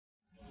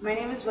My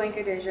name is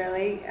Blanca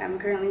Desjarlais. I'm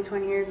currently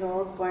 20 years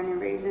old, born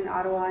and raised in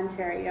Ottawa,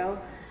 Ontario.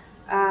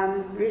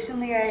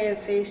 Recently I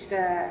have faced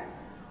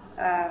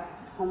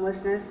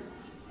homelessness,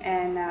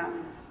 and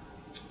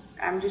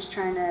I'm just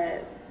trying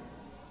to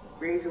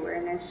raise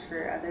awareness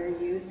for other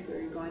youth who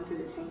are going through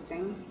the same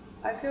thing.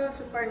 I feel it's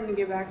important to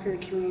give back to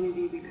the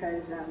community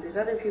because there's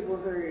other people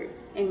who are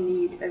in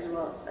need as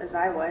well as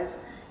I was,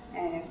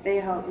 and if they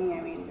help me,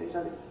 I mean, there's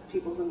other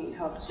people who need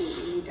help too.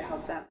 We need to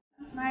help them.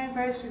 My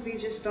advice would be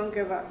just don't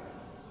give up.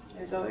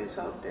 There's always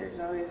hope. There's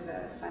always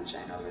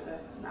sunshine over the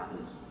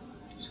mountains.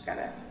 Just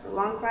gotta, it's a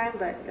long climb,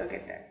 but you'll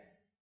get there.